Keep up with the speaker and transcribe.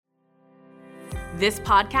This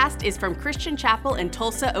podcast is from Christian Chapel in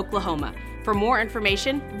Tulsa, Oklahoma. For more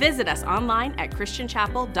information, visit us online at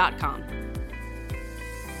christianchapel.com.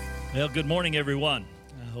 Well, good morning, everyone.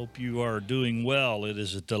 I hope you are doing well. It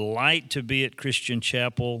is a delight to be at Christian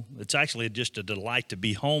Chapel. It's actually just a delight to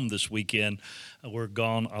be home this weekend. We're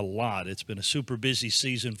gone a lot. It's been a super busy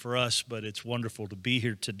season for us, but it's wonderful to be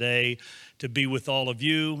here today, to be with all of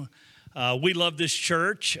you. We love this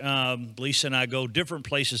church. Lisa and I go different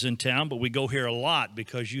places in town, but we go here a lot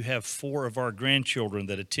because you have 4 of our grandchildren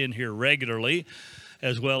that attend here regularly,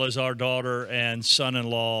 as well as our daughter and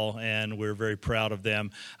son-in-law, and we're very proud of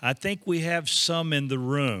them. I think we have some in the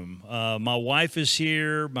room. My wife is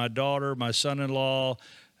here, my daughter, my son-in-law,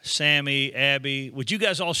 Sammy, Abby. Would you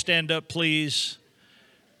guys all stand up, please?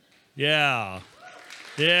 Yeah,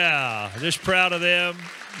 just proud of them.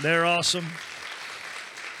 They're awesome.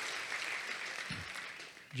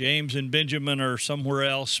 James and Benjamin are somewhere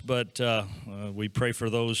else, but we pray for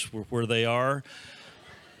those where they are.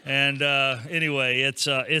 And anyway, it's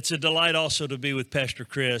a delight also to be with Pastor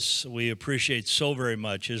Chris. We appreciate so very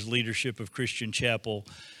much his leadership of Christian Chapel.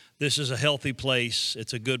 This is a healthy place.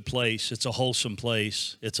 It's a good place. It's a wholesome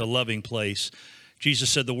place. It's a loving place.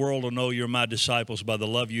 Jesus said, the world will know you're my disciples by the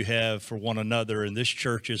love you have for one another. And this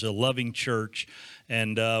church is a loving church.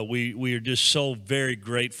 And we are just so very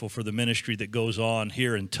grateful for the ministry that goes on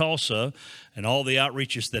here in Tulsa and all the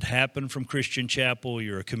outreaches that happen from Christian Chapel.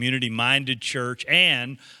 You're a community-minded church,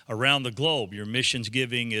 and around the globe, your missions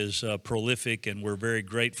giving is prolific, and we're very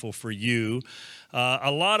grateful for you.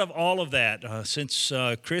 A lot of all of that, since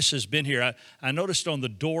Chris has been here, I noticed on the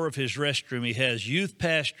door of his restroom he has youth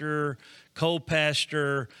pastor,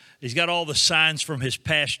 co-pastor. He's got all the signs from his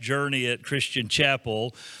past journey at Christian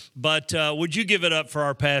Chapel. But would you give it up for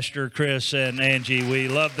our pastor, Chris and Angie? We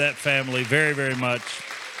love that family very, very much.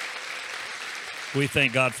 We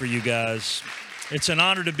thank God for you guys. It's an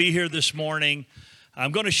honor to be here this morning.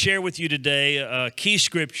 I'm going to share with you today a key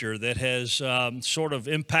scripture that has sort of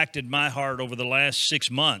impacted my heart over the last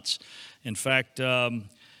 6 months. In fact, the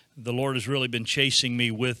Lord has really been chasing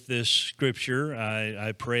me with this scripture.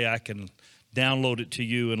 I pray I can download it to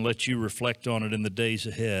you and let you reflect on it in the days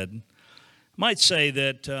ahead. I might say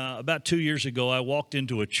that about 2 years ago, I walked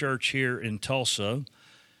into a church here in Tulsa,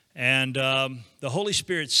 and the Holy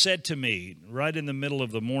Spirit said to me right in the middle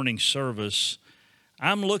of the morning service,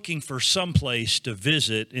 I'm looking for some place to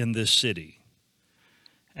visit in this city.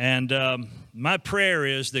 And my prayer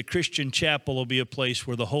is that Christian Chapel will be a place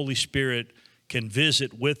where the Holy Spirit can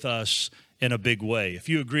visit with us in a big way. If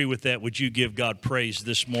you agree with that, would you give God praise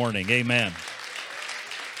this morning? Amen.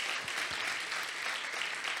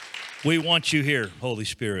 We want you here, Holy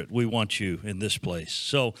Spirit. We want you in this place.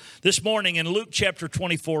 So this morning in Luke chapter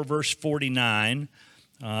 24, verse 49,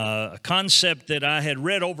 a concept that I had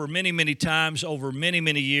read over many, many times, over many,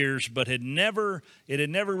 many years, but it had never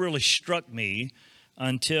really struck me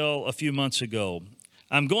until a few months ago.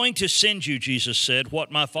 I'm going to send you, Jesus said,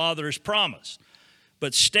 what my Father has promised.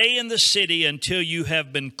 But stay in the city until you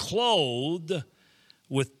have been clothed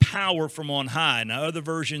with power from on high. Now, other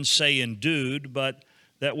versions say endued, but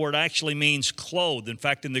that word actually means clothed. In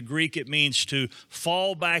fact, in the Greek, it means to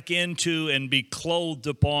fall back into and be clothed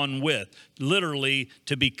upon with. Literally,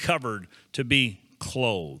 to be covered, to be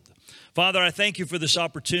clothed. Father, I thank you for this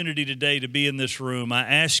opportunity today to be in this room. I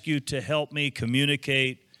ask you to help me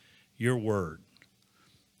communicate your word.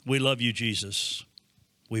 We love you, Jesus.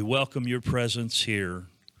 We welcome your presence here,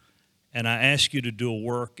 and I ask you to do a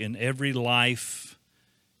work in every life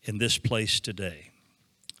in this place today.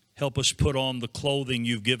 Help us put on the clothing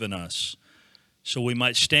you've given us so we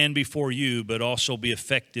might stand before you, but also be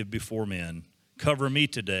effective before men. Cover me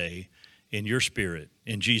today in your spirit,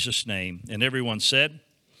 in Jesus' name. And everyone said,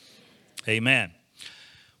 amen.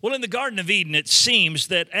 Well, in the Garden of Eden, it seems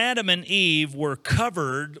that Adam and Eve were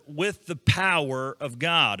covered with the power of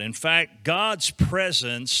God. In fact, God's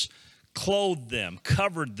presence clothed them,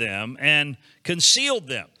 covered them, and concealed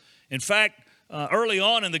them. In fact, early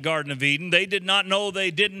on in the Garden of Eden, they did not know they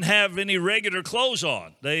didn't have any regular clothes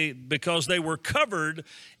on because they were covered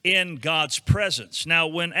in God's presence. Now,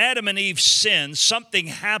 when Adam and Eve sinned, something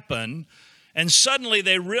happened, and suddenly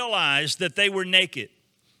they realized that they were naked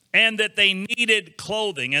and that they needed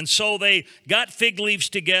clothing. And so they got fig leaves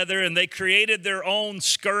together and they created their own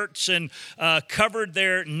skirts and covered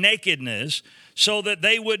their nakedness so that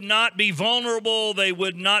they would not be vulnerable, they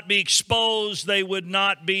would not be exposed, they would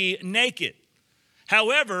not be naked.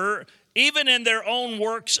 However, even in their own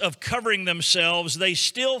works of covering themselves, they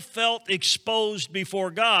still felt exposed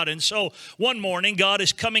before God. And so one morning, God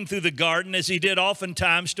is coming through the garden, as he did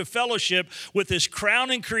oftentimes, to fellowship with his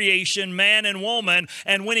crowning creation, man and woman.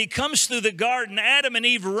 And when he comes through the garden, Adam and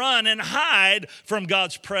Eve run and hide from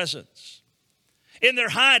God's presence. In their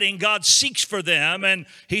hiding, God seeks for them, and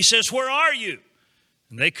he says, "Where are you?"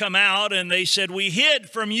 And they come out and they said, "We hid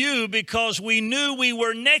from you because we knew we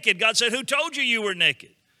were naked." God said, "Who told you you were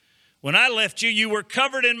naked? When I left you, you were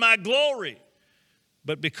covered in my glory.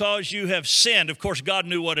 But because you have sinned," of course, God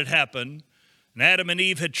knew what had happened. And Adam and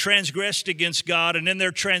Eve had transgressed against God, and in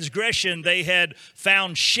their transgression, they had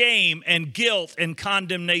found shame and guilt and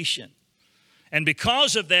condemnation. And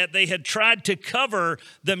because of that, they had tried to cover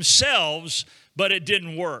themselves, but it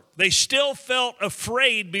didn't work. They still felt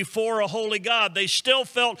afraid before a holy God. They still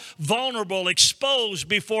felt vulnerable, exposed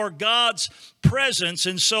before God's presence,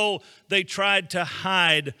 and so they tried to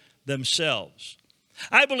hide themselves.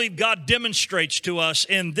 I believe God demonstrates to us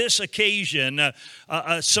in this occasion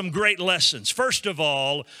some great lessons. First of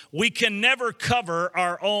all, we can never cover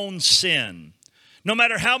our own sin. No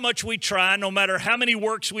matter how much we try, no matter how many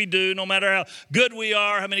works we do, no matter how good we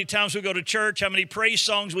are, how many times we go to church, how many praise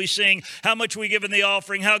songs we sing, how much we give in the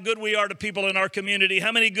offering, how good we are to people in our community,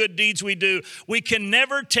 how many good deeds we do, we can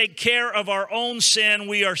never take care of our own sin.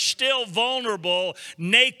 We are still vulnerable,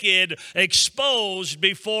 naked, exposed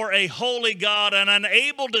before a holy God and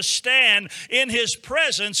unable to stand in his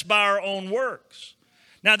presence by our own works.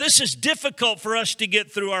 Now, this is difficult for us to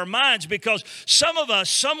get through our minds because some of us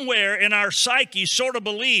somewhere in our psyche sort of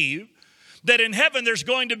believe that in heaven there's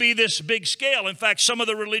going to be this big scale. In fact, some of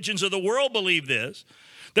the religions of the world believe this,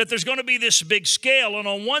 that there's going to be this big scale, and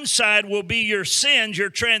on one side will be your sins, your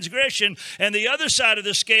transgression, and the other side of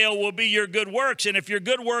the scale will be your good works. And if your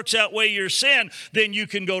good works outweigh your sin, then you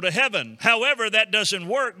can go to heaven. However, that doesn't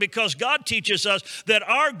work because God teaches us that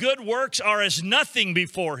our good works are as nothing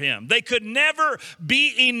before him. They could never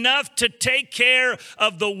be enough to take care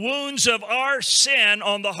of the wounds of our sin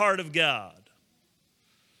on the heart of God.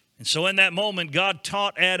 And so in that moment, God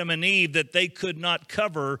taught Adam and Eve that they could not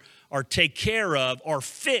cover or take care of or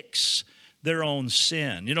fix their own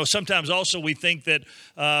sin. You know, sometimes also we think that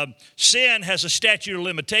sin has a statute of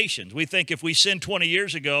limitations. We think if we sinned 20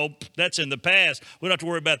 years ago, that's in the past. We don't have to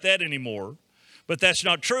worry about that anymore. But that's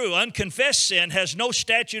not true. Unconfessed sin has no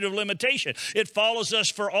statute of limitation. It follows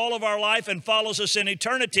us for all of our life and follows us in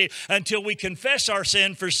eternity until we confess our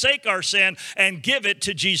sin, forsake our sin, and give it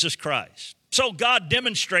to Jesus Christ. So God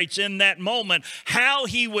demonstrates in that moment how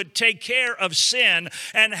he would take care of sin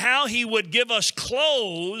and how he would give us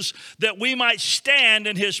clothes that we might stand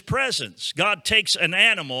in his presence. God takes an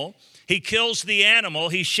animal, he kills the animal,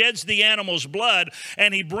 he sheds the animal's blood,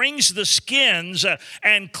 and he brings the skins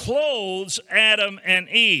and clothes Adam and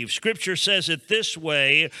Eve. Scripture says it this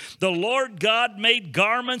way: the Lord God made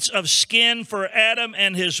garments of skin for Adam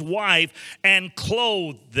and his wife and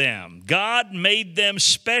clothed them. God made them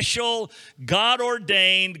special,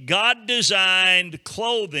 God-ordained, God-designed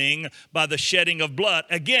clothing by the shedding of blood.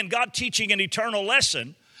 Again, God teaching an eternal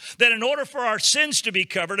lesson that in order for our sins to be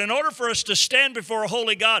covered, in order for us to stand before a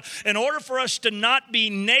holy God, in order for us to not be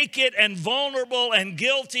naked and vulnerable and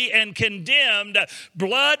guilty and condemned,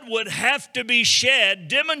 blood would have to be shed,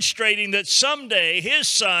 demonstrating that someday his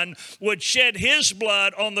son would shed his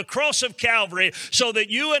blood on the cross of Calvary so that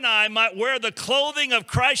you and I might wear the clothing of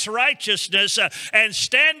Christ's righteousness and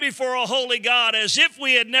stand before a holy God as if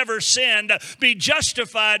we had never sinned, be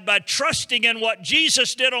justified by trusting in what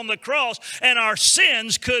Jesus did on the cross, and our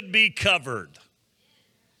sins could be covered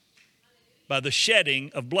by the shedding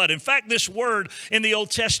of blood. In fact, this word in the Old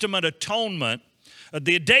Testament, atonement,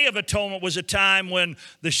 the Day of Atonement was a time when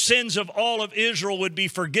the sins of all of Israel would be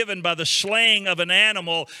forgiven by the slaying of an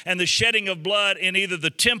animal and the shedding of blood in either the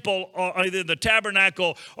temple or either the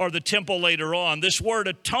tabernacle or the temple later on. This word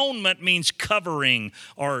atonement means covering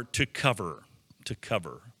or to cover, to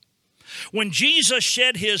cover. When Jesus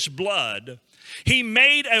shed his blood, he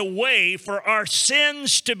made a way for our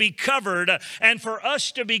sins to be covered and for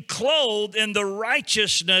us to be clothed in the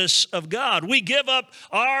righteousness of God. We give up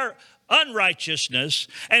our unrighteousness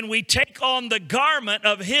and we take on the garment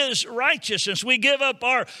of his righteousness. We give up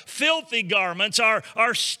our filthy garments,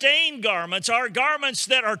 our stained garments, our garments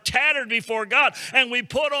that are tattered before God, and we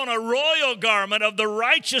put on a royal garment of the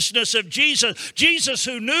righteousness of Jesus. Jesus,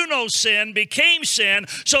 who knew no sin, became sin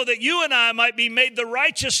so that you and I might be made the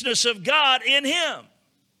righteousness of God in him.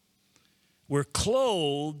 We're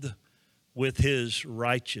clothed with his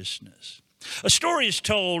righteousness. A story is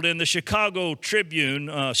told in the Chicago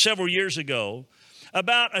Tribune several years ago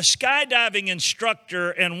about a skydiving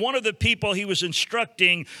instructor and one of the people he was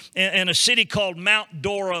instructing in a city called Mount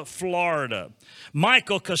Dora, Florida.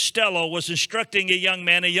 Michael Costello was instructing a young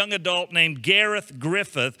man, a young adult named Gareth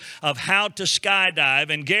Griffith, of how to skydive.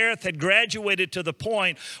 And Gareth had graduated to the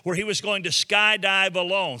point where he was going to skydive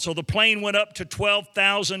alone. So the plane went up to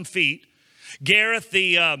 12,000 feet. Gareth,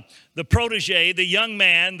 the protege, the young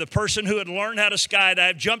man, the person who had learned how to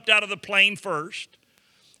skydive, jumped out of the plane first.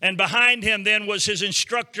 And behind him then was his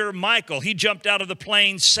instructor, Michael. He jumped out of the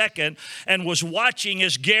plane second and was watching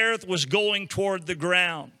as Gareth was going toward the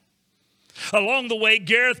ground. Along the way,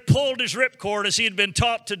 Gareth pulled his ripcord as he had been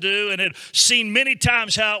taught to do and had seen many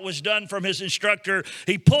times how it was done from his instructor.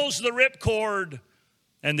 He pulls the ripcord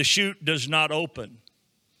and the chute does not open.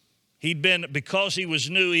 Because he was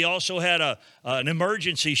new, he also had an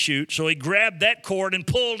emergency chute. So he grabbed that cord and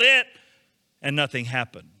pulled it and nothing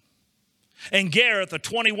happened. And Gareth, a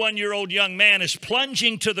 21-year-old young man, is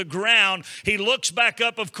plunging to the ground. He looks back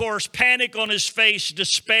up, of course, panic on his face,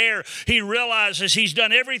 despair. He realizes he's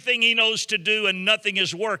done everything he knows to do and nothing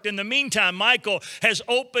has worked. In the meantime, Michael has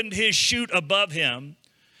opened his chute above him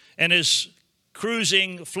and is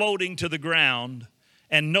cruising, floating to the ground.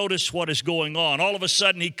 And notice what is going on. All of a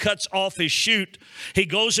sudden, he cuts off his chute. He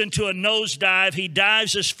goes into a nosedive. He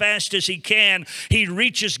dives as fast as he can. He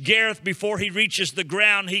reaches Gareth before he reaches the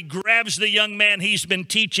ground. He grabs the young man he's been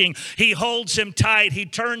teaching. He holds him tight. He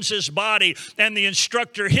turns his body, and the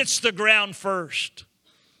instructor hits the ground first,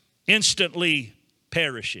 instantly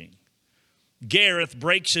perishing. Gareth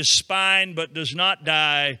breaks his spine but does not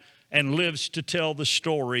die and lives to tell the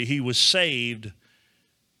story. He was saved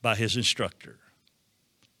by his instructor.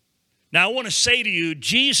 Now, I want to say to you,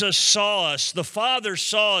 Jesus saw us, the Father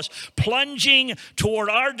saw us plunging toward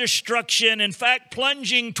our destruction, in fact,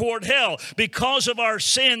 plunging toward hell. Because of our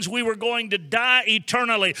sins, we were going to die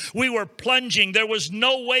eternally. We were plunging. There was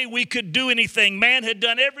no way we could do anything. Man had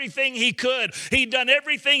done everything he could. He'd done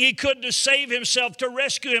everything he could to save himself, to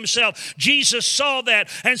rescue himself. Jesus saw that,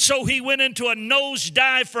 and so he went into a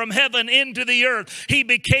nosedive from heaven into the earth. He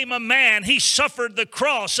became a man. He suffered the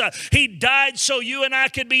cross. He died so you and I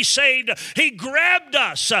could be saved. He grabbed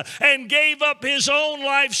us and gave up his own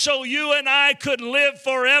life so you and I could live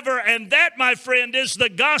forever. And that, my friend, is the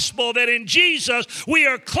gospel, that in Jesus we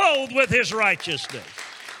are clothed with his righteousness.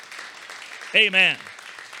 Amen.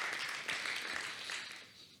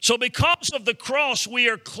 So because of the cross, we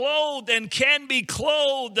are clothed and can be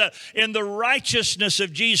clothed in the righteousness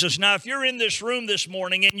of Jesus. Now, if you're in this room this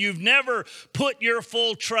morning and you've never put your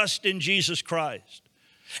full trust in Jesus Christ,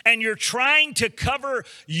 and you're trying to cover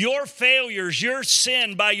your failures, your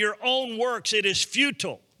sin by your own works, it is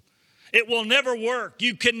futile. It will never work.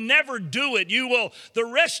 You can never do it. You will, the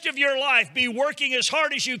rest of your life, be working as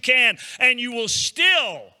hard as you can, and you will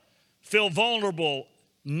still feel vulnerable,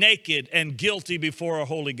 naked, and guilty before a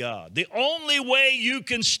holy God. The only way you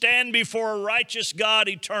can stand before a righteous God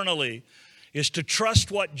eternally is to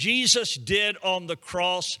trust what Jesus did on the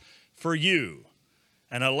cross for you,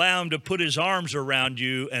 and allow him to put his arms around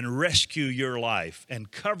you and rescue your life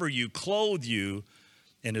and cover you, clothe you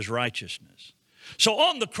in his righteousness. So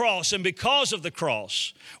on the cross, and because of the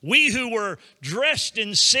cross, we who were dressed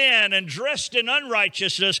in sin and dressed in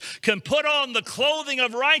unrighteousness can put on the clothing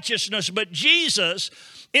of righteousness. But Jesus,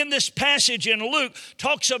 in this passage in Luke,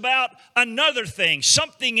 talks about another thing,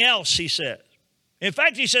 something else, he says. In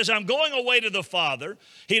fact, he says, I'm going away to the Father.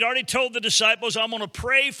 He'd already told the disciples, I'm going to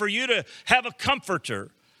pray for you to have a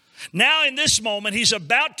comforter. Now in this moment, he's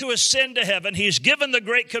about to ascend to heaven. He's given the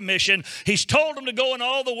Great Commission. He's told them to go in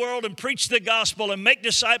all the world and preach the gospel and make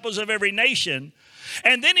disciples of every nation.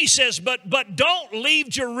 And then he says, but don't leave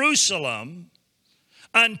Jerusalem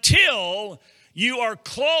until you are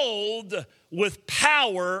clothed with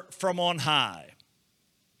power from on high.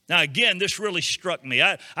 Now, again, this really struck me.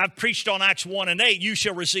 I've preached on Acts 1 and 8. You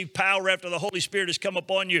shall receive power after the Holy Spirit has come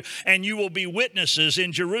upon you, and you will be witnesses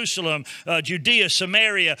in Jerusalem, Judea,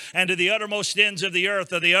 Samaria, and to the uttermost ends of the earth,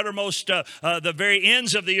 the very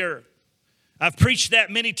ends of the earth. I've preached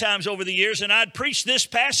that many times over the years, and I'd preached this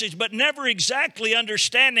passage, but never exactly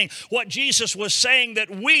understanding what Jesus was saying, that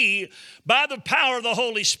we, by the power of the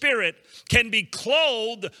Holy Spirit, can be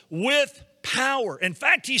clothed with power. In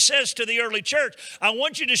fact, he says to the early church, I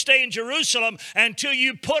want you to stay in Jerusalem until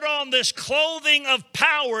you put on this clothing of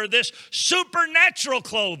power, this supernatural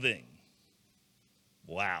clothing.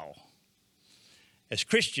 Wow. As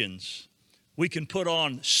Christians, we can put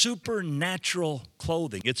on supernatural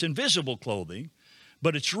clothing. It's invisible clothing,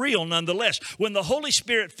 but it's real nonetheless. When the Holy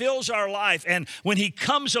Spirit fills our life and when he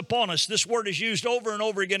comes upon us, this word is used over and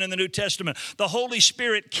over again in the New Testament, the Holy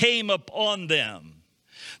Spirit came upon them.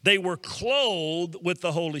 They were clothed with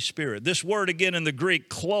the Holy Spirit. This word again in the Greek,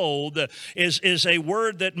 clothed, is a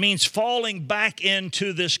word that means falling back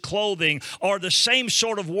into this clothing, or the same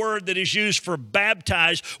sort of word that is used for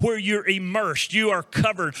baptized, where you're immersed, you are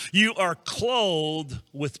covered, you are clothed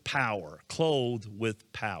with power, clothed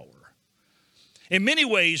with power. In many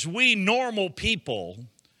ways, we normal people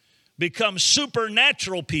become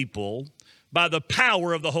supernatural people by the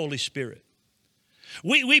power of the Holy Spirit.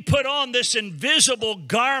 We put on this invisible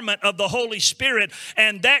garment of the Holy Spirit,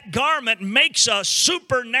 and that garment makes us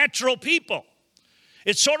supernatural people.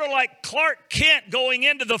 It's sort of like Clark Kent going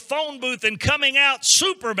into the phone booth and coming out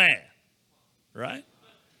Superman, right?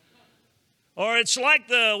 Or it's like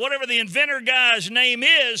whatever the inventor guy's name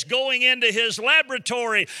is going into his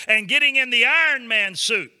laboratory and getting in the Iron Man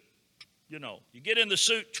suit. You know, you get in the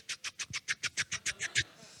suit,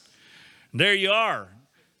 and there you are.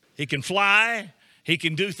 He can fly. He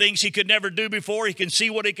can do things he could never do before. He can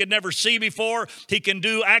see what he could never see before. He can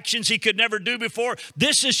do actions he could never do before.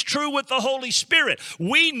 This is true with the Holy Spirit.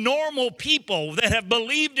 We normal people that have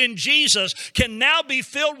believed in Jesus can now be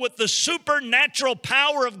filled with the supernatural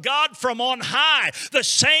power of God from on high. The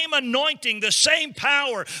same anointing, the same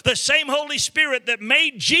power, the same Holy Spirit that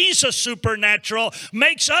made Jesus supernatural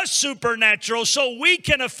makes us supernatural so we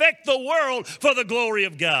can affect the world for the glory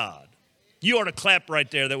of God. You ought to clap right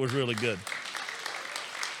there. That was really good.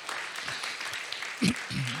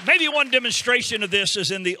 Maybe one demonstration of this is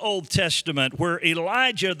in the Old Testament, where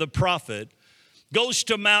Elijah the prophet goes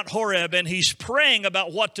to Mount Horeb and he's praying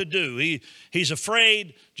about what to do. He's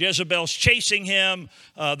afraid. Jezebel's chasing him.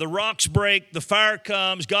 The rocks break. The fire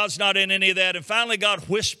comes. God's not in any of that. And finally God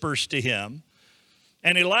whispers to him.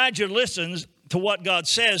 And Elijah listens to what God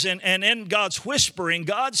says. And in God's whispering,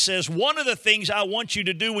 God says, one of the things I want you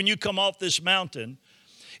to do when you come off this mountain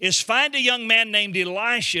is find a young man named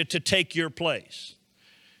Elisha to take your place.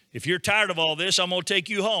 If you're tired of all this, I'm going to take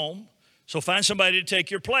you home. So find somebody to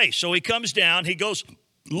take your place. So he comes down. He goes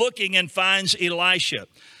looking and finds Elisha.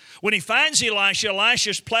 When he finds Elisha,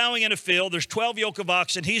 Elisha's plowing in a field. There's 12 yoke of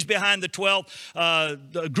oxen. He's behind the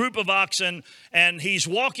 12 group of oxen. And he's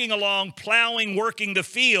walking along, plowing, working the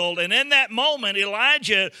field. And in that moment,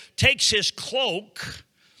 Elijah takes his cloak.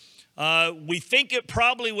 We think it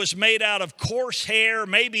probably was made out of coarse hair,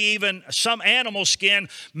 maybe even some animal skin,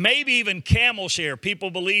 maybe even camel's hair.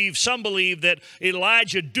 Some believe that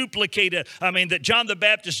that John the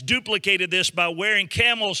Baptist duplicated this by wearing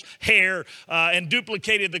camel's hair and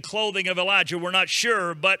duplicated the clothing of Elijah. We're not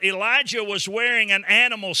sure, but Elijah was wearing an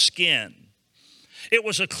animal skin. It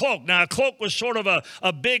was a cloak. Now, a cloak was sort of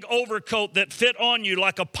a big overcoat that fit on you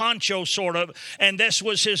like a poncho sort of, and this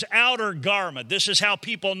was his outer garment. This is how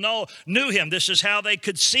people knew him. This is how they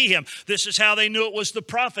could see him. This is how they knew it was the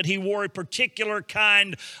prophet. He wore a particular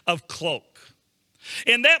kind of cloak.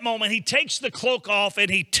 In that moment, he takes the cloak off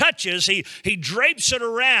and he drapes it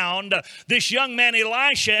around this young man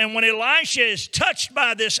Elisha, and when Elisha is touched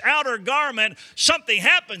by this outer garment, something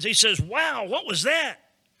happens. He says, wow, what was that?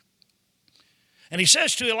 And he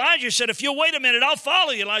says to Elijah, he said, if you'll wait a minute, I'll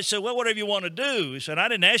follow you. Elijah said, well, whatever you want to do. He said, I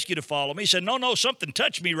didn't ask you to follow me. He said, no, something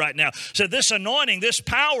touched me right now. He said, this anointing, this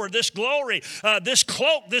power, this glory, this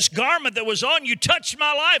cloak, this garment that was on you touched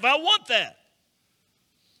my life. I want that.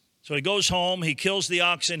 So he goes home, he kills the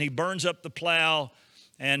oxen, he burns up the plow,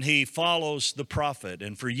 and he follows the prophet.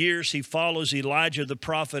 And for years, he follows Elijah the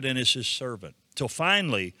prophet and is his servant. Till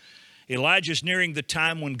finally, Elijah's nearing the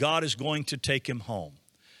time when God is going to take him home.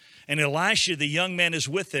 And Elisha, the young man, is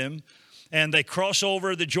with him, and they cross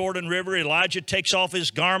over the Jordan River. Elijah takes off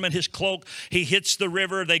his garment, his cloak. He hits the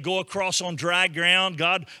river. They go across on dry ground.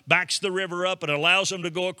 God backs the river up and allows them to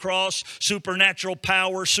go across. Supernatural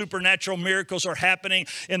power, supernatural miracles are happening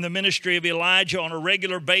in the ministry of Elijah on a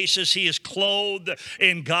regular basis. He is clothed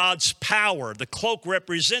in God's power. The cloak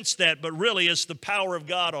represents that, but really it's the power of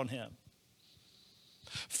God on him.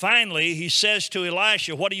 Finally, he says to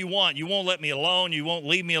Elisha, what do you want? You won't let me alone. You won't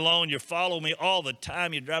leave me alone. You follow me all the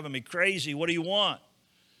time. You're driving me crazy. What do you want?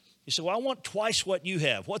 He said, well, I want twice what you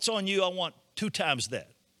have. What's on you? I want 2 times that.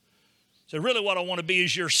 He said, really what I want to be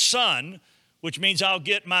is your son, which means I'll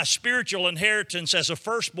get my spiritual inheritance as a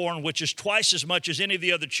firstborn, which is twice as much as any of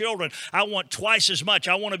the other children. I want twice as much.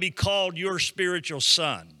 I want to be called your spiritual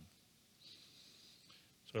son.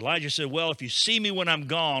 So Elijah said, well, if you see me when I'm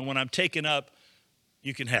gone, when I'm taken up,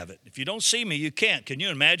 you can have it. If you don't see me, you can't. Can you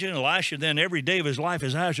imagine Elisha then every day of his life,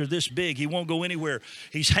 his eyes are this big. He won't go anywhere.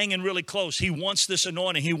 He's hanging really close. He wants this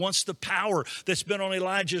anointing. He wants the power that's been on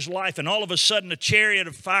Elijah's life. And all of a sudden, a chariot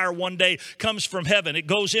of fire one day comes from heaven. It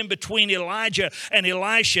goes in between Elijah and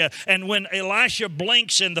Elisha. And when Elisha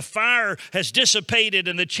blinks and the fire has dissipated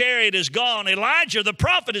and the chariot is gone, Elijah, the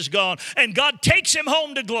prophet, is gone. And God takes him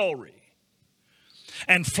home to glory.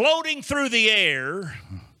 And floating through the air,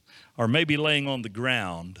 or maybe laying on the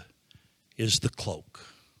ground, is the cloak.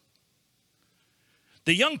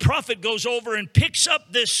 The young prophet goes over and picks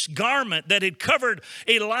up this garment that had covered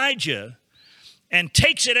Elijah and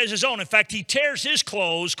takes it as his own. In fact, he tears his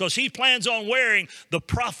clothes because he plans on wearing the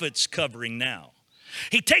prophet's covering now.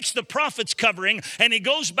 He takes the prophet's covering and he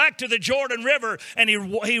goes back to the Jordan River and he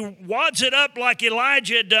wads it up like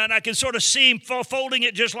Elijah had done. I can sort of see him folding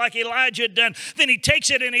it just like Elijah had done. Then he takes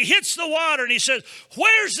it and he hits the water and he says,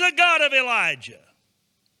 "Where's the God of Elijah?"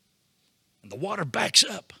 And the water backs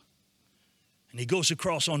up and he goes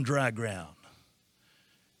across on dry ground.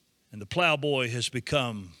 And the plowboy has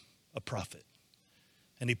become a prophet.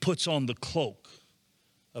 And he puts on the cloak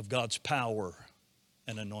of God's power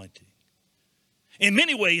and anointing. In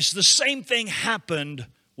many ways, the same thing happened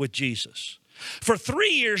with Jesus. For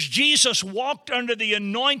 3 years, Jesus walked under the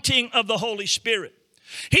anointing of the Holy Spirit.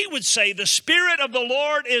 He would say, "The Spirit of the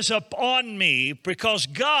Lord is upon me because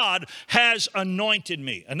God has anointed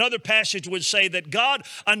me." Another passage would say that God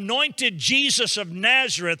anointed Jesus of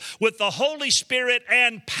Nazareth with the Holy Spirit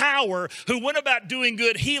and power, who went about doing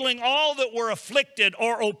good, healing all that were afflicted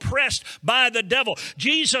or oppressed by the devil.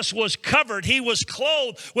 Jesus was covered. He was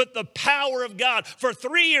clothed with the power of God. For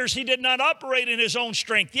 3 years, he did not operate in his own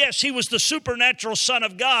strength. Yes, he was the supernatural Son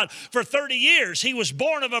of God. For 30 years, he was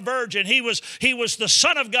born of a virgin. He was the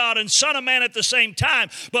Son of God and Son of Man at the same time.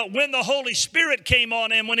 But when the Holy Spirit came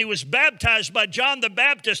on him, when he was baptized by John the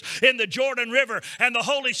Baptist in the Jordan River, and the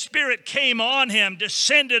Holy Spirit came on him,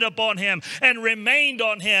 descended upon him, and remained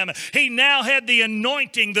on him, he now had the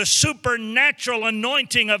anointing, the supernatural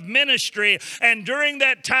anointing of ministry. And during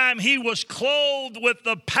that time, he was clothed with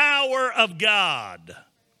the power of God.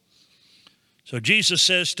 So Jesus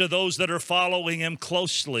says to those that are following him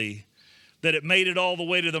closely, that it made it all the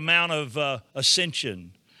way to the Mount of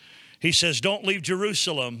Ascension. He says, "Don't leave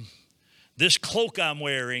Jerusalem. This cloak I'm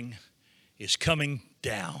wearing is coming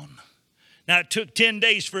down." Now, it took 10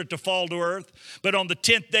 days for it to fall to earth, but on the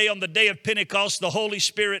 10th day, on the day of Pentecost, the Holy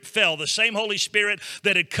Spirit fell. The same Holy Spirit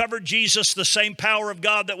that had covered Jesus, the same power of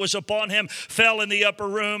God that was upon him, fell in the upper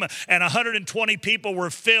room, and 120 people were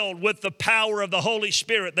filled with the power of the Holy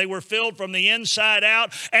Spirit. They were filled from the inside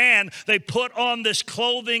out, and they put on this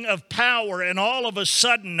clothing of power, and all of a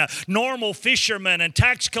sudden, normal fishermen and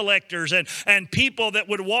tax collectors and people that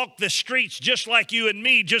would walk the streets just like you and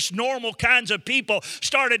me, just normal kinds of people,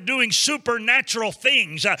 started doing supernatural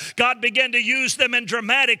things. God began to use them in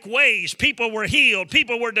dramatic ways. People were healed.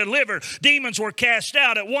 People were delivered. Demons were cast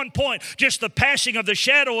out. At one point, just the passing of the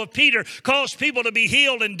shadow of Peter caused people to be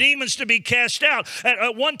healed and demons to be cast out.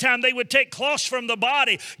 At one time, they would take cloths from the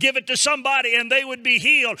body, give it to somebody, and they would be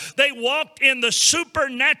healed. They walked in the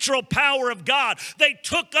supernatural power of God. They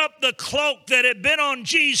took up the cloak that had been on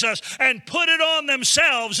Jesus and put it on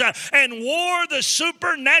themselves and wore the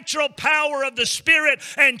supernatural power of the Spirit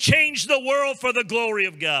and changed the world for the glory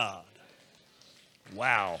of God.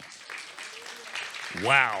 Wow.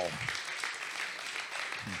 Wow.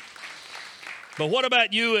 But what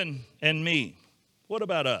about you and me? What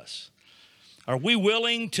about us? Are we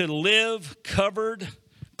willing to live covered,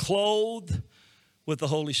 clothed with the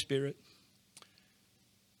Holy Spirit?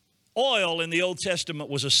 Oil in the Old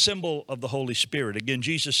Testament was a symbol of the Holy Spirit. Again,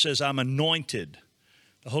 Jesus says, "I'm anointed."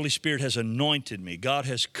 The Holy Spirit has anointed me. God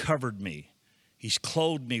has covered me. He's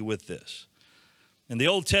clothed me with this. In the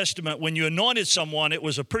Old Testament, when you anointed someone, it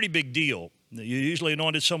was a pretty big deal. You usually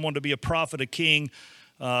anointed someone to be a prophet, a king,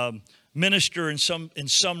 minister in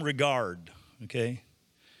some regard, okay?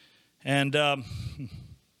 And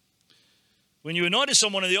when you anointed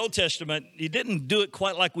someone in the Old Testament, you didn't do it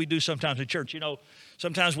quite like we do sometimes in church. You know,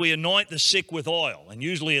 sometimes we anoint the sick with oil, and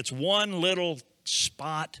usually it's one little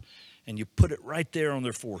spot, and you put it right there on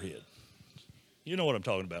their forehead. You know what I'm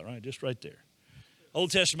talking about, right? Just right there. Old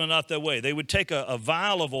Testament, not that way. They would take a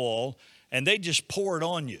vial of oil, and they'd just pour it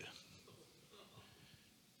on you.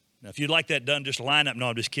 Now, if you'd like that done, just line up. No,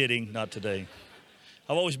 I'm just kidding. Not today.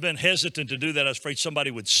 I've always been hesitant to do that. I was afraid somebody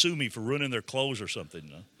would sue me for ruining their clothes or something.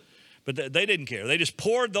 You know? But they didn't care. They just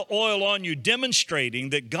poured the oil on you,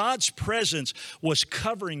 demonstrating that God's presence was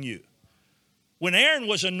covering you. When Aaron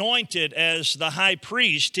was anointed as the high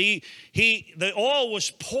priest, the oil was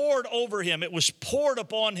poured over him. It was poured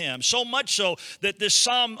upon him, so much so that this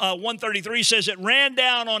Psalm 133 says it ran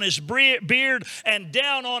down on his beard and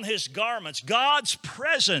down on his garments. God's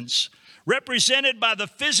presence, represented by the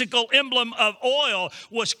physical emblem of oil,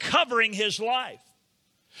 was covering his life.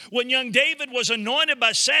 When young David was anointed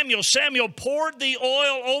by Samuel, Samuel poured the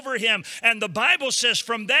oil over him. And the Bible says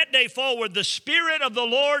from that day forward, the Spirit of the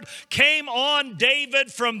Lord came on David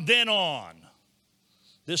from then on.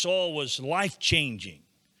 This oil was life-changing.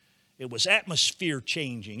 It was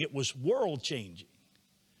atmosphere-changing. It was world-changing.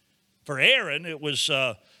 For Aaron, it was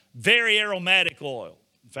very aromatic oil.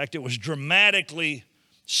 In fact, it was dramatically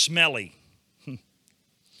smelly.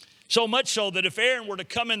 So much so that if Aaron were to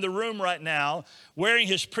come in the room right now wearing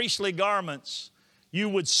his priestly garments, you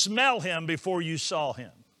would smell him before you saw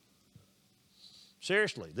him.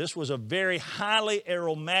 Seriously, this was a very highly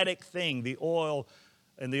aromatic thing, the oil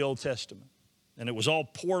in the Old Testament. And it was all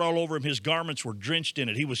poured all over him. His garments were drenched in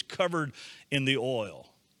it. He was covered in the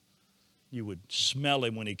oil. You would smell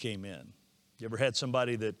him when he came in. You ever had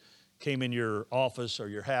somebody that came in your office or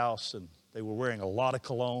your house and they were wearing a lot of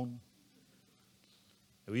cologne?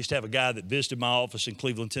 We used to have a guy that visited my office in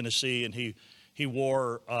Cleveland, Tennessee, and he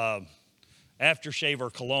wore aftershave or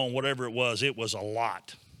cologne, whatever it was a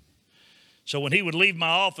lot. So when he would leave my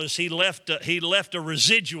office, he left a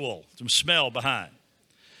residual, some smell behind.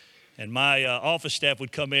 And my office staff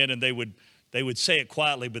would come in and they would say it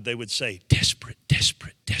quietly, but they would say, "Desperate,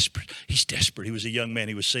 desperate, desperate. He's desperate." He was a young man.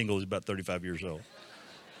 He was single. He was about 35 years old.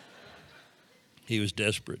 He was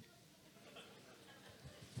desperate.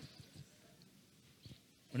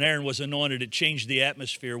 When Aaron was anointed, it changed the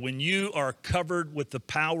atmosphere. When you are covered with the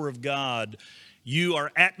power of God, you are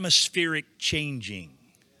atmospheric changing.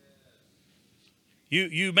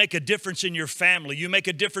 You make a difference in your family. You make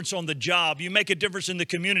a difference on the job. You make a difference in the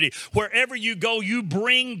community. Wherever you go, you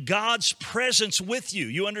bring God's presence with you.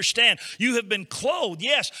 You understand? You have been clothed.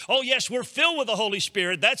 Yes. Oh, yes, we're filled with the Holy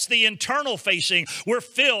Spirit. That's the internal facing. We're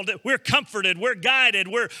filled. We're comforted. We're guided.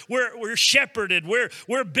 We're shepherded.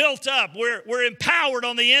 We're built up. We're empowered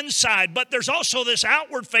on the inside. But there's also this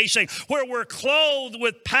outward facing where we're clothed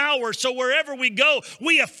with power. So wherever we go,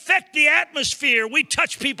 we affect the atmosphere. We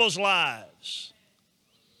touch people's lives.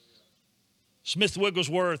 Smith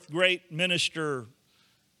Wigglesworth, great minister,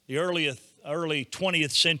 the early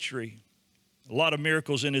 20th century. A lot of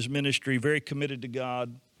miracles in his ministry, very committed to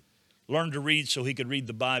God. Learned to read so he could read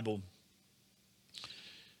the Bible.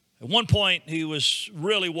 At one point, he was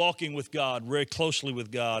really walking with God, very closely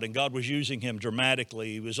with God, and God was using him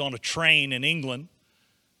dramatically. He was on a train in England.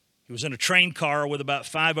 He was in a train car with about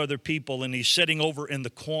 5 other people, and he's sitting over in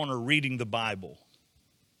the corner reading the Bible.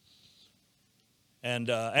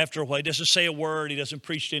 And after a while, he doesn't say a word. He doesn't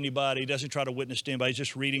preach to anybody. He doesn't try to witness to anybody. He's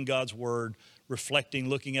just reading God's word, reflecting,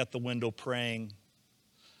 looking at the window, praying.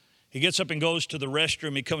 He gets up and goes to the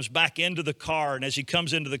restroom. He comes back into the car. And as he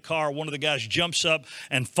comes into the car, one of the guys jumps up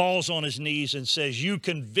and falls on his knees and says, "You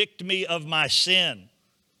convict me of my sin."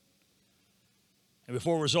 And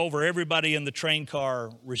before it was over, everybody in the train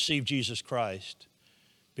car received Jesus Christ.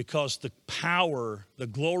 Because the power, the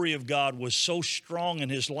glory of God was so strong in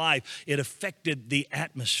his life, it affected the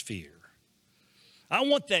atmosphere. I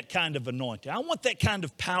want that kind of anointing. I want that kind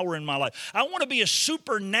of power in my life. I want to be a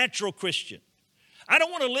supernatural Christian. I don't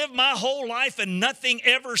want to live my whole life and nothing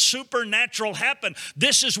ever supernatural happen.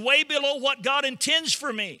 This is way below what God intends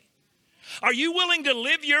for me. Are you willing to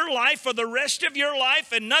live your life for the rest of your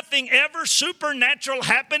life and nothing ever supernatural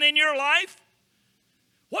happen in your life?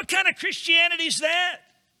 What kind of Christianity is that?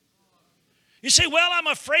 You say, "Well, I'm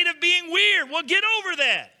afraid of being weird." Well, get over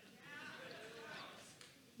that.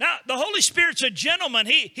 Now, the Holy Spirit's a gentleman.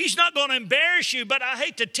 He's not going to embarrass you, but I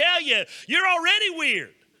hate to tell you, you're already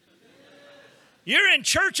weird. You're in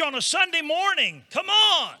church on a Sunday morning. Come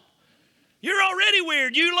on. You're already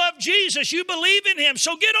weird. You love Jesus. You believe in him.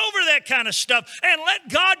 So get over that kind of stuff and let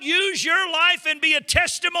God use your life and be a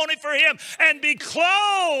testimony for him and be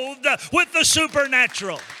clothed with the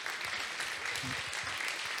supernatural.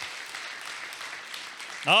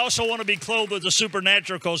 I also want to be clothed with the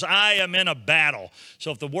supernatural because I am in a battle.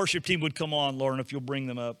 So if the worship team would come on, Lauren, if you'll bring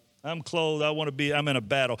them up. I'm clothed. I'm in a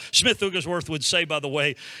battle. Smith Wigglesworth would say, by the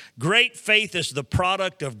way, great faith is the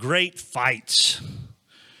product of great fights.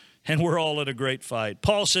 And we're all in a great fight.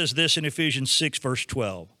 Paul says this in Ephesians 6, verse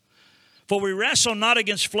 12. For we wrestle not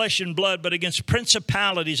against flesh and blood, but against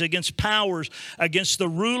principalities, against powers, against the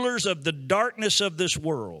rulers of the darkness of this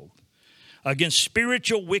world, against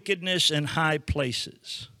spiritual wickedness in high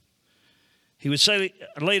places. He would say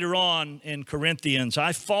later on in Corinthians,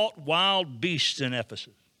 I fought wild beasts in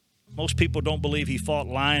Ephesus. Most people don't believe he fought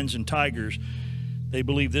lions and tigers. They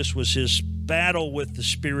believe this was his battle with the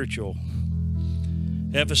spiritual.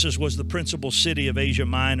 Ephesus was the principal city of Asia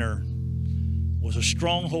Minor, was a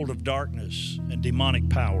stronghold of darkness and demonic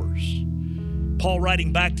powers. Paul,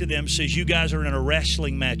 writing back to them, says, you guys are in a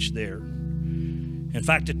wrestling match there. In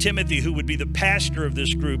fact, to Timothy, who would be the pastor of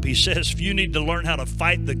this group, he says, you need to learn how to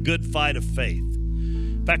fight the good fight of faith.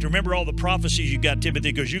 In fact, remember all the prophecies you got,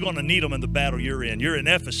 Timothy, because you're going to need them in the battle you're in. You're in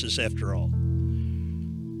Ephesus, after all.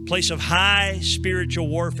 Place of high spiritual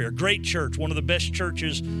warfare. Great church, one of the best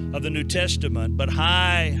churches of the New Testament, but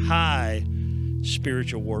high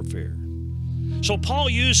spiritual warfare. So Paul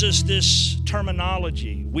uses this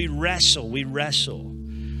terminology. We wrestle.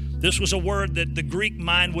 This was a word that the Greek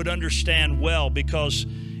mind would understand well, because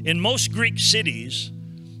in most Greek cities,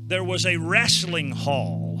 there was a wrestling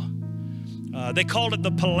hall. They called it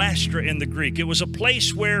the palastra in the Greek. It was a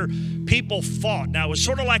place where people fought. Now, it was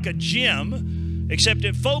sort of like a gym, except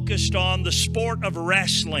it focused on the sport of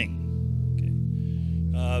wrestling.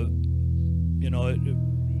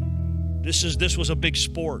 This was a big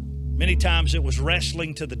sport. Many times it was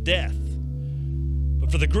wrestling to the death.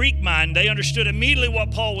 But for the Greek mind, they understood immediately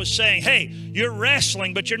what Paul was saying. Hey, you're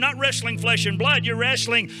wrestling, but you're not wrestling flesh and blood. You're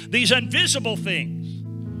wrestling these invisible things.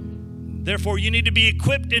 Therefore, you need to be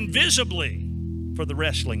equipped invisibly for the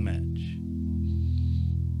wrestling match.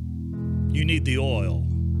 You need the oil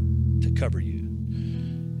to cover you.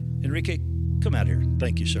 Enrique, come out here.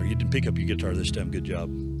 Thank you, sir. You didn't pick up your guitar this time. Good job.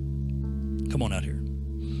 Come on out here.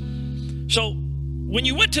 So, when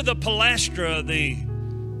you went to the palastra,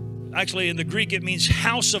 actually in the Greek it means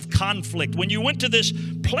house of conflict. When you went to this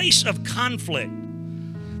place of conflict,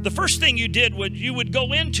 the first thing you did was you would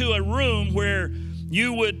go into a room where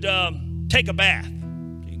you would take a bath.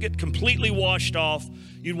 You get completely washed off.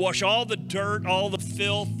 You'd wash all the dirt, all the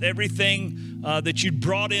filth, everything that you'd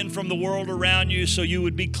brought in from the world around you, so you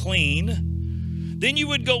would be clean. Then you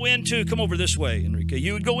would go into, come over this way, Enrique.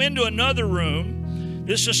 You would go into another room.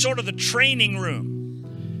 This is sort of the training room.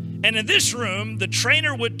 And in this room, the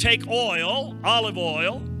trainer would take oil, olive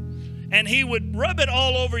oil, and he would rub it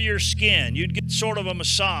all over your skin. You'd get sort of a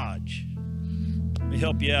massage. Let me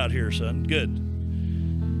help you out here, son. Good.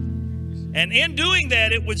 And in doing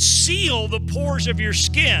that, it would seal the pores of your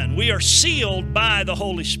skin. We are sealed by the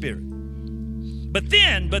Holy Spirit. But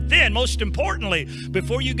then, most importantly,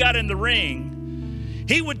 before you got in the ring,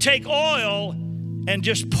 he would take oil and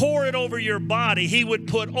just pour it over your body. He would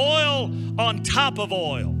put oil on top of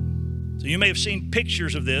oil. So you may have seen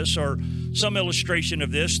pictures of this or some illustration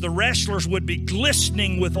of this. The wrestlers would be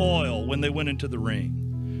glistening with oil when they went into the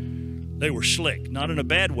ring. They were slick, not in a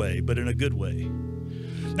bad way, but in a good way.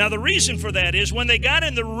 Now, the reason for that is when they got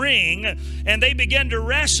in the ring and they began to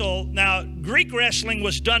wrestle, now, Greek wrestling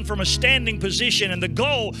was done from a standing position, and the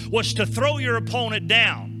goal was to throw your opponent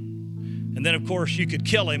down. And then, of course, you could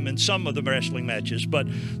kill him in some of the wrestling matches. But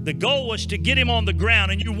the goal was to get him on the ground.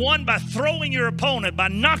 And you won by throwing your opponent, by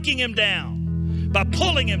knocking him down, by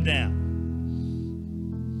pulling him down.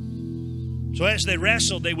 So as they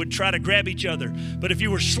wrestled, they would try to grab each other. But if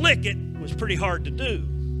you were slick, it was pretty hard to do.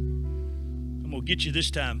 I'm going to get you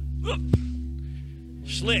this time.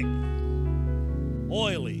 Slick,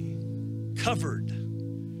 oily, covered,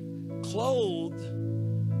 clothed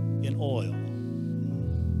in oil.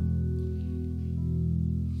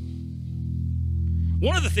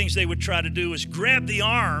 One of the things they would try to do is grab the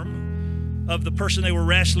arm of the person they were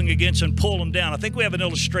wrestling against and pull them down. I think we have an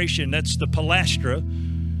illustration. That's the palastra.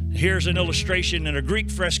 Here's an illustration in a Greek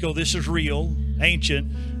fresco. This is real,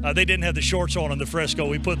 ancient. They didn't have the shorts on in the fresco.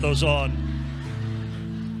 We put those on.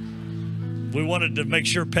 We wanted to make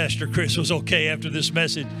sure Pastor Chris was okay after this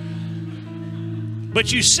message.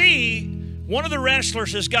 But you see, one of the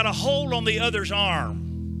wrestlers has got a hold on the other's arm.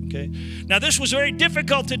 Okay. Now, this was very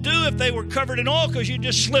difficult to do if they were covered in oil, because you'd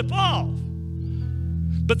just slip off.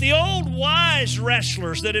 But the old wise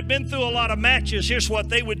wrestlers that had been through a lot of matches, here's what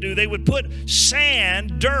they would do. They would put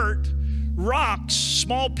sand, dirt, rocks,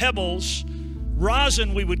 small pebbles,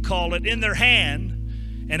 rosin we would call it, in their hand.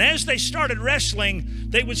 And as they started wrestling,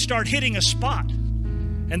 they would start hitting a spot.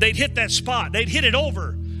 And they'd hit that spot. They'd hit it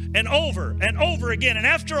over and over and over again. And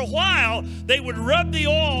after a while, they would rub the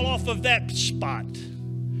oil off of that spot.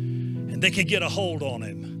 They could get a hold on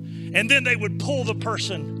him. And then they would pull the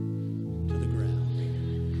person to the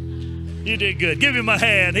ground. You did good. Give him a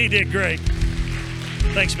hand. He did great.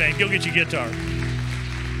 Thanks, man. Go get your guitar.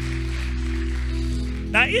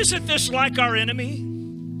 Now, isn't this like our enemy?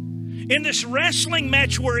 In this wrestling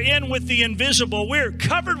match we're in with the invisible, we're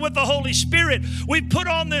covered with the Holy Spirit. We put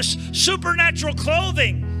on this supernatural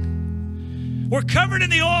clothing. We're covered in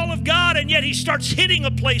the oil of God, and yet he starts hitting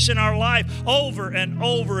a place in our life over and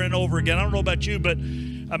over and over again. I don't know about you, but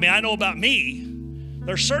I know about me.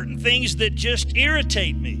 There's certain things that just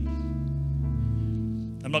irritate me.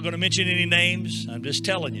 I'm not going to mention any names. I'm just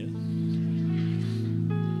telling you.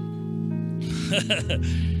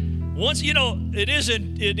 Once,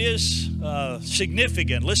 it is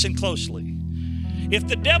significant. Listen closely. If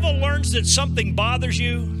the devil learns that something bothers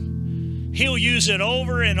you, he'll use it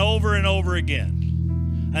over and over and over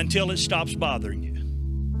again until it stops bothering you.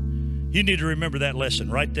 You need to remember that lesson.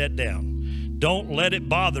 Write that down. Don't let it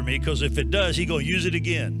bother me, because if it does, he's going to use it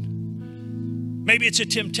again. Maybe it's a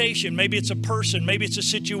temptation. Maybe it's a person. Maybe it's a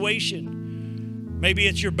situation. Maybe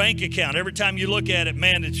it's your bank account. Every time you look at it,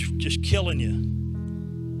 man, it's just killing you.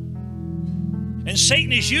 And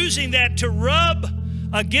Satan is using that to rub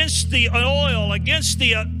against the oil, against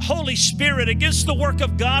the Holy Spirit, against the work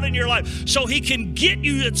of God in your life, so he can get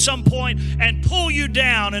you at some point and pull you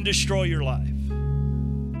down and destroy your life.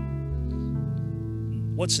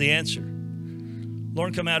 What's the answer?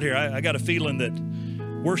 Lauren, come out here. I got a feeling that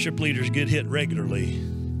worship leaders get hit regularly.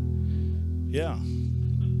 Yeah.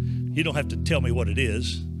 You don't have to tell me what it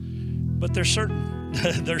is, but there's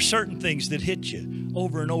certain things that hit you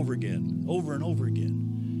over and over again, over and over again.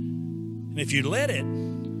 And if you let it,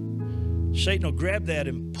 Satan will grab that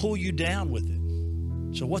and pull you down with it.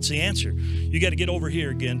 So what's the answer? You got to get over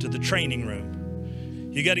here again to the training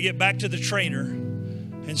room. You got to get back to the trainer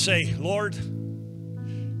and say, Lord,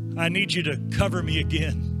 I need you to cover me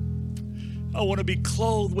again. I want to be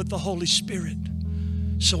clothed with the Holy Spirit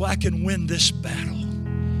so I can win this battle.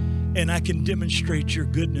 And I can demonstrate your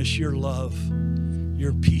goodness, your love,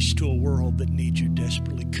 your peace to a world that needs you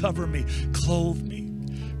desperately. Cover me, clothe me.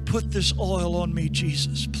 Put this oil on me,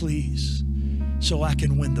 Jesus, please, so I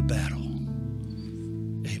can win the battle.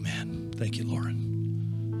 Amen. Thank you, Lauren.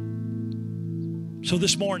 So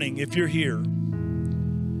this morning, if you're here,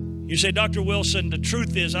 you say, Dr. Wilson, the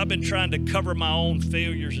truth is I've been trying to cover my own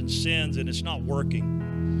failures and sins, and it's not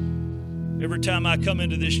working. Every time I come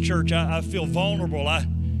into this church, I feel vulnerable. I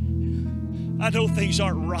know things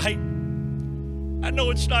aren't right. I know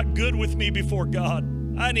it's not good with me before God.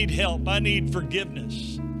 I need help. I need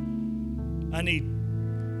forgiveness. I need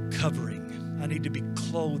covering. I need to be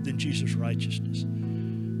clothed in Jesus' righteousness.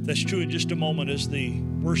 If that's true, in just a moment as the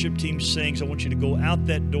worship team sings, I want you to go out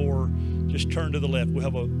that door. Just turn to the left. We'll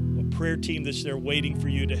have a prayer team that's there waiting for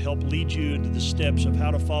you to help lead you into the steps of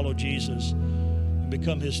how to follow Jesus and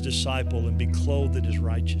become his disciple and be clothed in his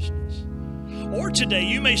righteousness. Or today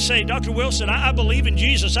you may say, Dr. Wilson, I believe in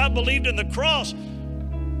Jesus. I believed in the cross,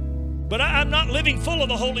 but I'm not living full of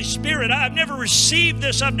the Holy Spirit. I've never received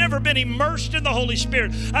this. I've never been immersed in the Holy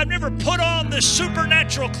Spirit. I've never put on this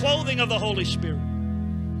supernatural clothing of the Holy Spirit.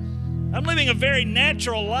 I'm living a very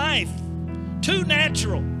natural life, too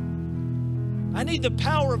natural. I need the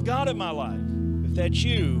power of God in my life. If that's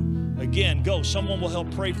you, again, go. Someone will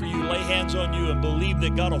help pray for you, lay hands on you, and believe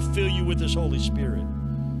that God will fill you with his Holy Spirit.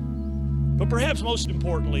 But perhaps most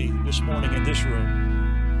importantly this morning in this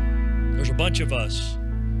room, there's a bunch of us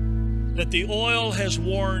that the oil has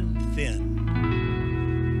worn thin.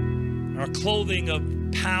 Our clothing of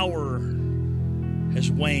power has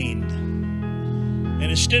waned. And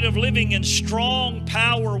instead of living in strong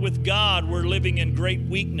power with God, we're living in great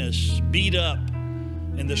weakness, beat up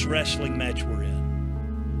in this wrestling match we're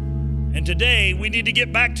in. And today we need to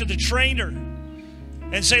get back to the trainer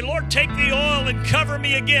and say, Lord, take the oil and cover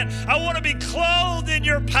me again. I want to be clothed in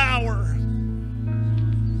your power.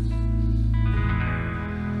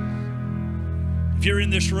 If you're in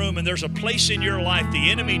this room and there's a place in your life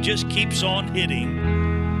the enemy just keeps on hitting,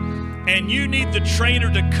 and you need the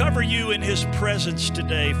trainer to cover you in his presence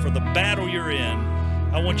today for the battle you're in,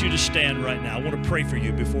 I want you to stand right now. I want to pray for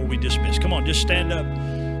you before we dismiss. Come on, just stand up.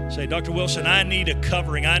 Say, Dr. Wilson, I need a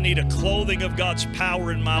covering. I need a clothing of God's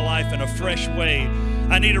power in my life in a fresh way.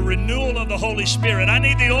 I need a renewal of the Holy Spirit. I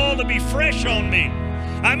need the oil to be fresh on me.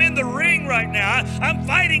 I'm in the ring right now. I'm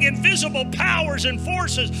fighting invisible powers and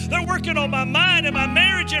forces. They're working on my mind and my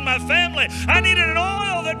marriage and my family. I need an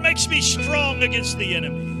oil that makes me strong against the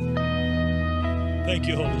enemy. Thank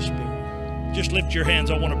you, Holy Spirit. Just lift your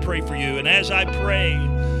hands. I want to pray for you. And as I pray,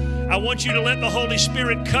 I want you to let the Holy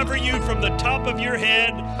Spirit cover you from the top of your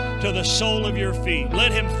head to the sole of your feet.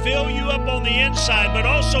 Let him fill you up on the inside, but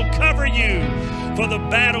also cover you for the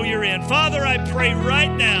battle you're in. Father, I pray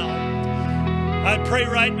right now. I pray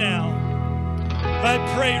right now. I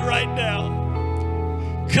pray right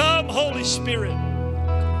now. Come, Holy Spirit.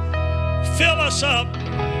 Fill us up.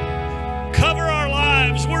 Cover our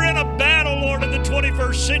lives. We're in a battle, Lord, in the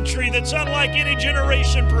 21st century that's unlike any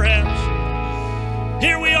generation, perhaps.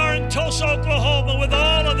 Here we are in Tulsa, Oklahoma, with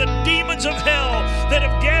all of the demons of hell that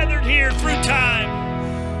have gathered here through time.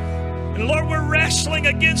 And Lord, we're wrestling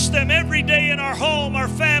against them every day in our home, our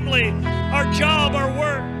family, our job, our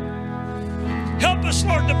work. Help us,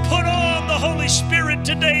 Lord, to put on the Holy Spirit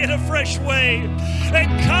today in a fresh way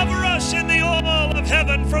and cover us in the oil of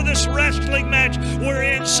heaven for this wrestling match we're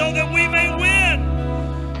in, so that we may win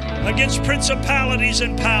against principalities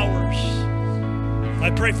and powers. I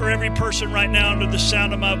pray for every person right now under the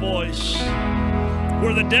sound of my voice.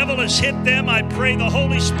 Where the devil has hit them, I pray the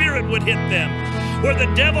Holy Spirit would hit them. Where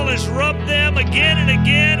the devil has rubbed them again and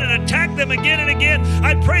again and attacked them again and again,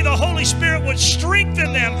 I pray the Holy Spirit would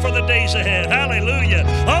strengthen them for the days ahead. Hallelujah.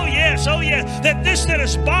 Oh yes, that this that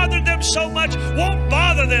has bothered them so much won't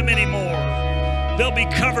bother them anymore. They'll be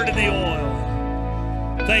covered in the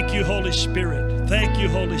oil. Thank you, Holy Spirit. Thank you,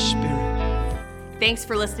 Holy Spirit. Thanks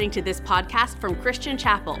for listening to this podcast from Christian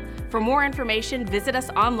Chapel. For more information, visit us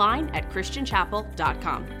online at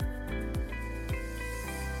christianchapel.com.